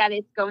think that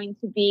it's going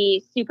to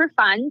be super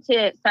fun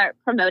to start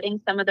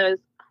promoting some of those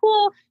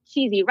cool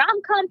cheesy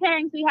rom-com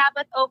pairings we have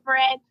with Over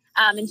It.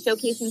 And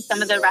showcasing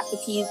some of the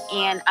recipes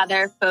and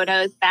other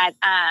photos that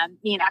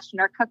me and Ashton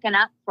are cooking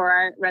up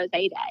for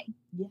Rosé Day.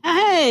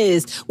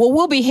 Yes. Well,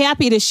 we'll be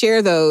happy to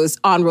share those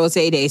on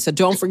Rosé Day, so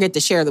don't forget to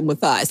share them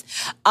with us.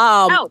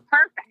 Oh,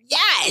 perfect.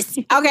 Yes.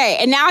 Okay,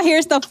 and now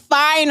here's the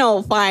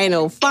final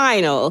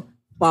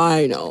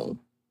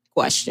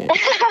question.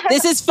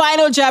 This is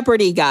Final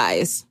Jeopardy,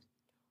 guys.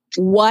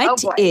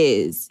 What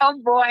is... Oh,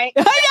 boy.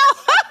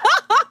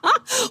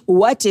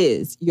 What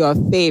is your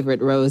favorite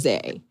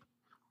rosé?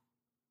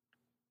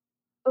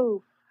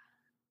 Ooh.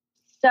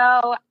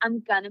 So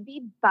I'm going to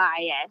be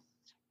biased.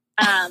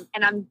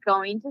 And I'm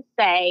going to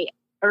say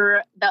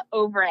the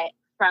Over It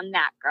from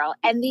That Girl.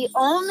 And the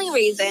only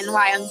reason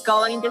why I'm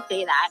going to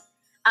say that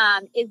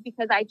is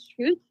because I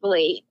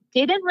truthfully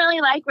didn't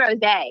really like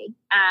rosé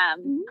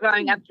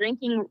growing up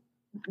drinking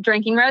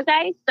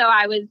rosé. So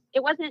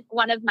it wasn't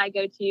one of my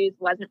go-tos,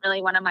 wasn't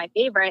really one of my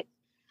favorites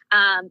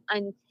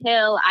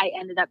until I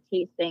ended up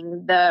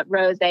tasting the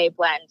rosé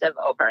blend of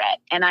Over It.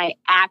 And I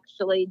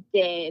actually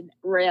did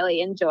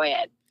really enjoy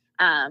it.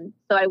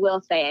 So I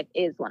will say it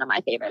is one of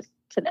my favorites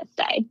to this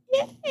day.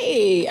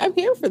 Yay, I'm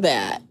here for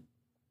that.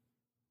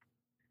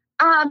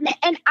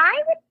 And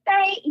I would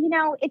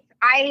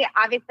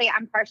say,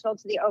 I'm partial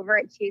to the Over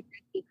It too,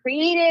 since he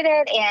created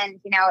it, and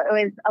it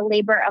was a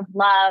labor of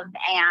love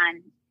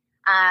and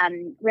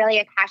really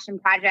a passion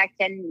project,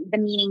 and the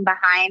meaning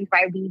behind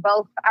why we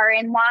both are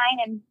in wine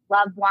and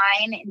love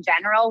wine in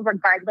general,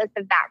 regardless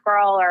of That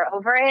Girl or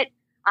Over It.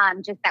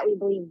 Just that we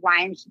believe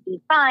wine should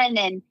be fun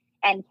and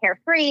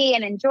carefree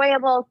and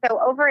enjoyable. So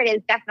Over It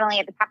is definitely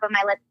at the top of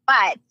my list.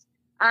 But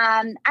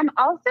I'm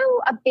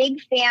also a big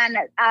fan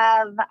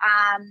of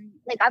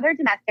other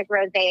domestic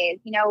rosés.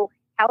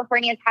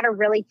 California's had a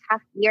really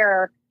tough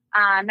year,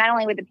 not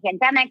only with the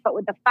pandemic, but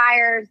with the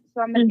fires.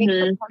 So I'm a big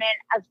proponent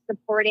of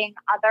supporting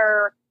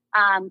other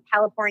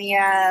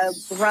California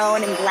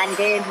grown and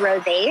blended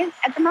rosés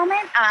at the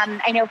moment.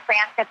 I know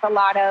France gets a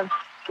lot of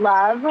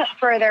love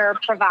for their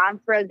Provence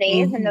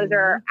rosés, and those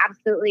are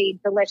absolutely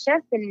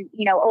delicious. And,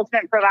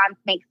 Ultimate Provence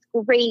makes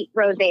great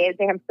rosés.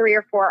 They have 3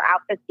 or 4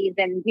 out this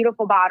season,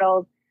 beautiful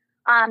bottles.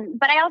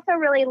 But I also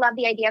really love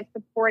the idea of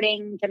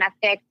supporting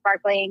domestic,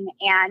 sparkling,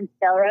 and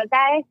still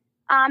rosé.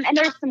 And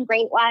there's some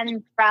great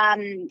ones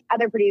from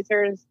other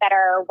producers that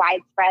are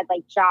widespread,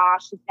 like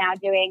Josh is now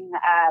doing,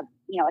 a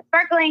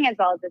sparkling as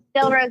well as a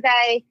still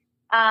rosé.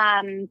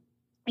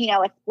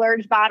 A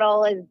splurge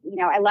bottle is,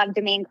 I love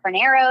Domaine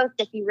Carneros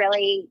if you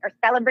really are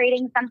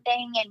celebrating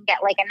something and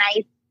get like a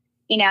nice,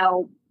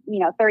 $30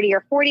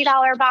 or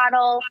 $40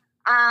 bottle.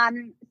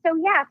 So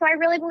I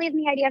really believe in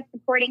the idea of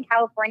supporting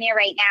California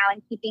right now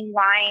and keeping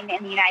wine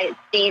in the United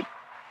States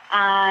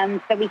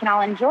so we can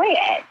all enjoy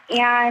it.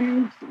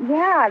 And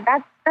yeah,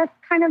 that's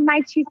kind of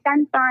my 2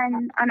 cents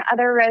on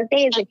other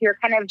rosés. If you're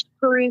kind of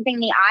perusing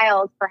the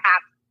aisles,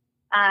 perhaps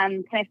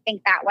kind of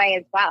think that way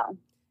as well.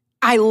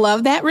 I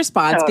love that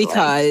response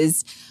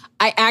because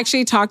I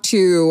actually talked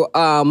to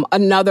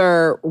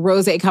another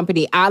rosé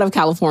company out of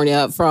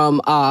California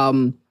from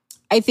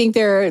I think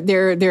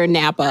they're in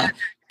Napa,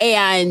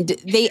 and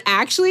they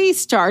actually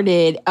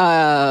started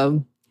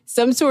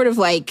some sort of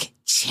like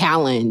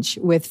challenge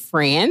with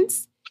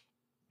France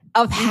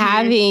of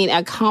having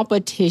a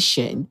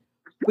competition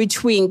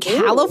between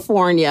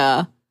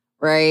California,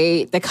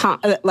 right?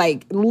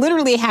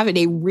 Literally having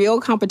a real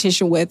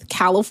competition with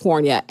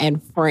California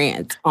and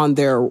France on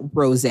their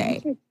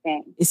rosé.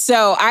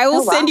 So I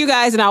will send you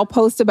guys and I'll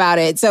post about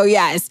it. So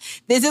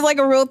yes, this is like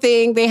a real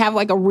thing. They have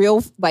like a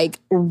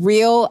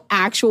real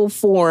actual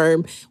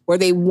form where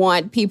they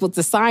want people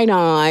to sign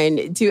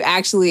on to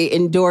actually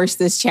endorse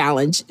this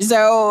challenge.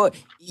 So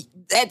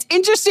that's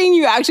interesting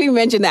you actually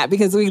mentioned that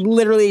because we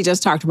literally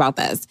just talked about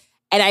this.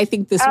 And I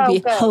think this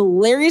would be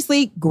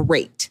hilariously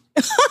great.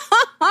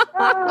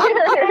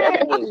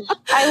 I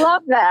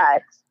love that.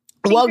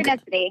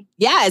 Synchronicity.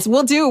 Yes,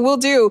 we'll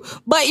do.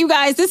 But you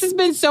guys, this has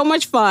been so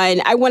much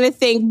fun. I want to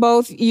thank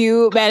both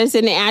you,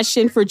 Madison and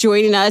Ashton, for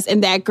joining us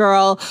and That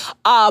Girl.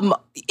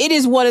 It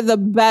is one of the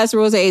best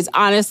rosés,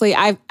 honestly,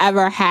 I've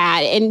ever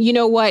had. And you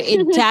know what?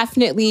 It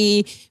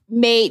definitely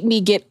made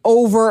me get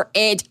over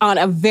it on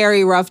a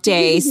very rough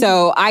day.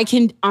 So I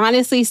can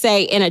honestly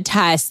say and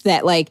attest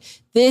that like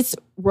this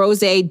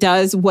rosé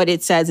does what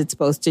it says it's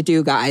supposed to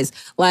do, guys.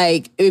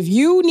 Like if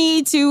you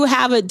need to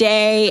have a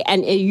day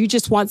and you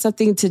just want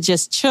something to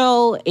just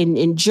chill and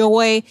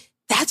enjoy,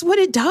 that's what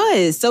it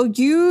does. So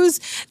use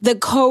the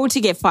code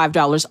to get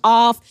 $5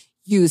 off.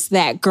 Use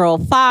That Girl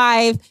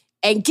 5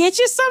 and get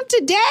you some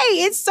today.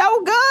 It's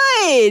so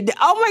good.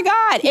 Oh my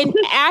God. And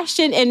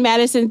Ashton and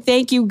Madison,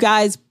 thank you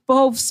guys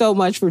both so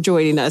much for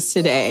joining us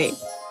today.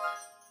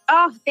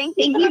 Oh, thank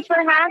you for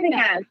having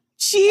us.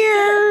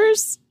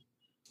 Cheers.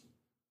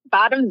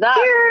 Bottoms up.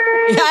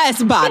 Cheers.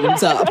 Yes,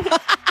 bottoms up.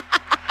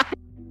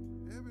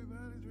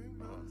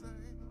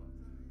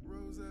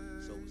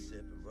 So we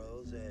sipping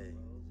rose.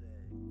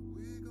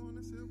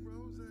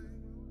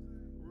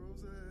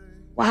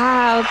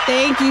 Wow.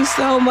 Thank you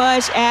so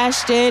much,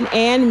 Ashton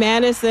and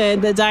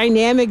Madison, the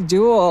dynamic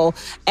duo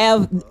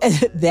of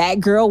That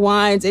Girl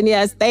Wines. And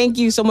yes, thank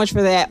you so much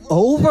for that.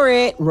 Over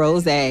it,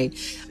 rosé.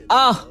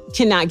 Oh,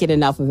 cannot get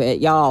enough of it,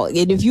 y'all.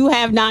 And if you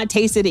have not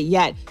tasted it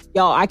yet,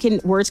 y'all,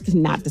 words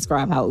cannot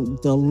describe how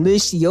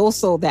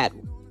delicioso that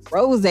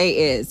rosé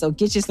is. So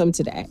get you some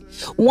today.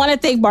 Want to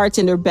thank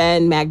bartender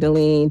Ben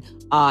Magdalene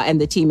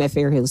and the team at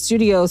Fair Hill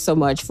Studios so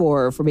much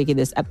for making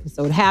this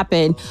episode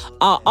happen.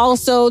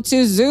 Also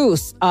to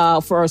Zeus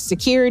for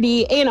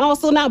security and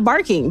also not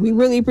barking. We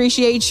really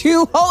appreciate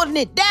you holding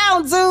it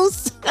down,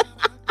 Zeus.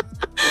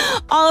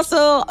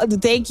 Also,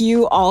 thank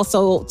you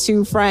also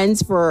to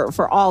friends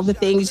for all the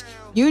things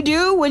you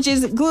do, which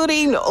is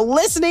including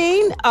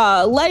listening,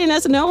 letting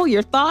us know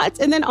your thoughts,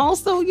 and then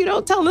also,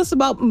 telling us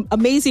about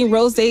amazing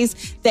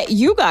rosés that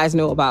you guys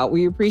know about.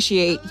 We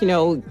appreciate,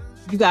 you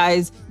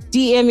guys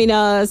DMing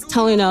us,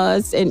 telling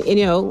us, and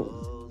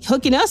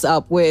hooking us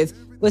up with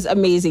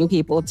amazing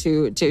people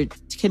to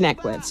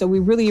connect with. So we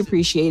really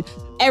appreciate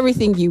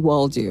everything you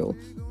all do.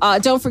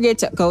 Don't forget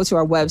to go to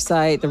our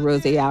website,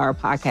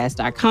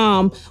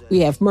 therosehourpodcast.com.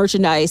 We have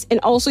merchandise, and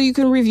also you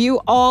can review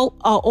all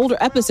older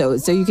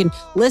episodes. So you can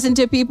listen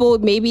to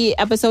maybe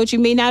episodes you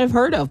may not have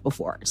heard of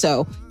before.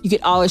 So you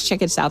can always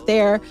check us out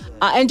there.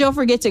 And don't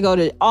forget to go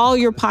to all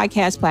your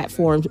podcast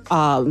platform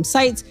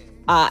sites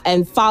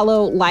and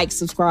follow, like,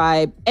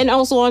 subscribe, and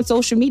also on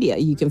social media.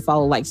 You can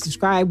follow, like,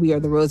 subscribe. We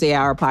are the Rosé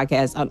Hour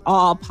Podcast on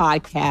all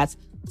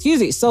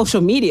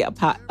social media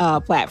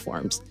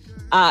platforms.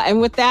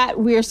 And with that,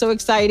 we are so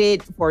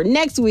excited for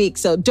next week.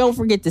 So don't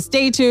forget to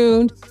stay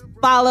tuned,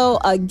 follow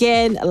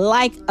again,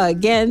 like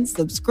again,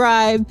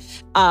 subscribe.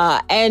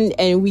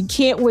 And we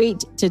can't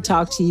wait to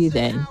talk to you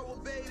then.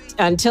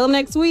 Until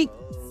next week,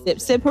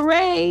 sip, sip,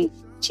 hooray.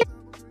 Cheers.